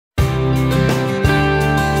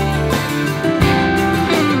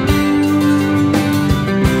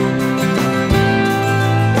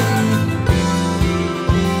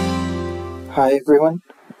everyone,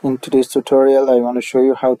 in today's tutorial I want to show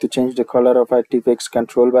you how to change the color of ActiveX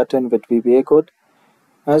control button with VBA code.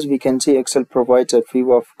 As we can see, Excel provides a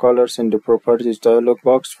few of colors in the properties dialog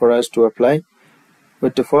box for us to apply.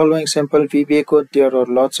 With the following simple VBA code, there are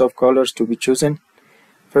lots of colors to be chosen.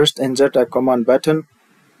 First, insert a command button.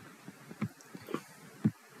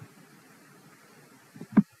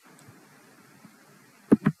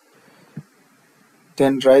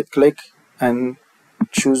 Then right click and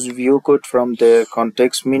choose view code from the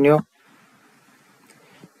context menu.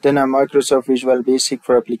 Then a Microsoft Visual Basic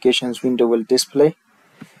for Applications window will display,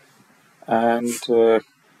 and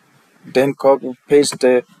then copy paste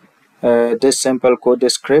this simple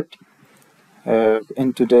code script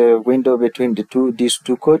into the window between these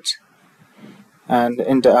two codes. And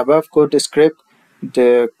in the above code script,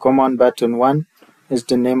 the command button 1 is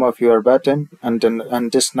the name of your button, and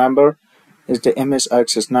this number is the MS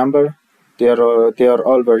access number. They are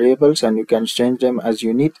all variables, and you can change them as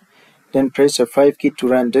you need. Then press a 5 key to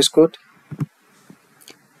run this code,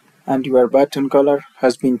 and your button color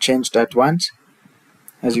has been changed at once,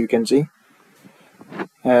 as you can see.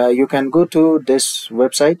 You can go to this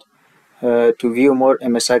website to view more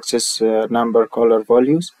MS Access number color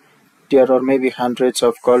values. There are maybe hundreds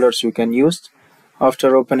of colors you can use.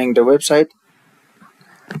 After opening the website,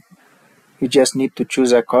 you just need to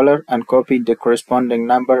choose a color and copy the corresponding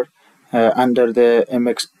number under the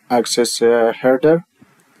MS Access header.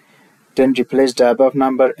 Then replace the above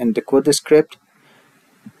number in the code script.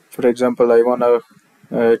 For example, I want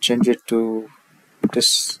to change it to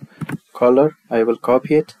this color. I will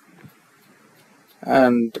copy it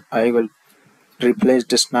and I will replace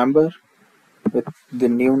this number with the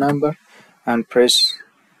new number and press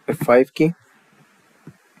F5 key.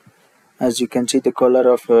 As you can see, the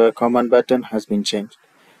color of command button has been changed.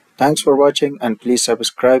 Thanks for watching, and please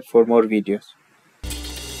subscribe for more videos.